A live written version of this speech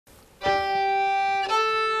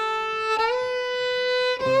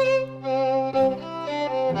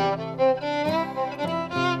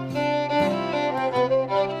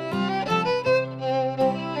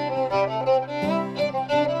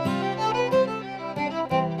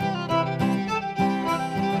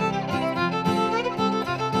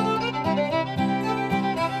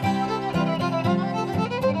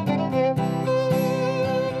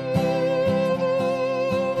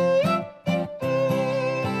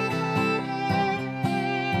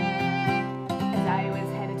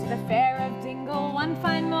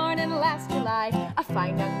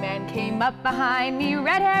fine young man came up behind me,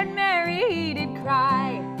 red-haired Mary, he did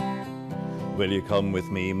cry. Will you come with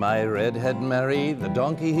me, my redhead Mary? The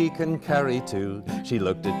donkey he can carry too. She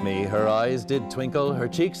looked at me, her eyes did twinkle, her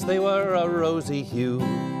cheeks they were a rosy hue.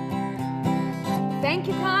 Thank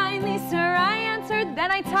you kindly, sir, I answered,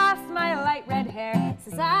 then I tossed my light red hair.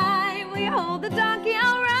 Says I, will you hold the donkey,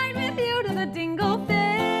 I'll ride with you to the Dingle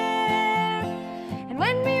Fair. And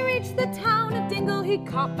when we reached the town of Dingle, he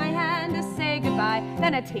caught my hand to say goodbye.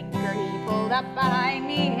 Then a tinker he pulled up behind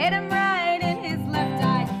me, hit him right in his left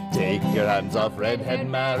eye. Take your hands off redhead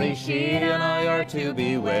Mary, she and I are to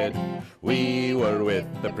be wed. We were with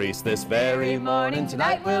the priest this very morning,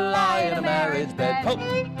 tonight we'll lie in a marriage bed. Ho!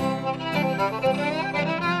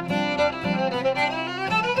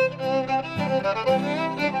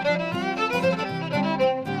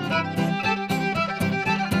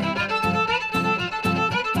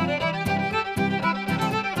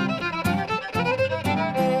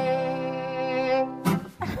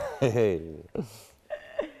 Hey.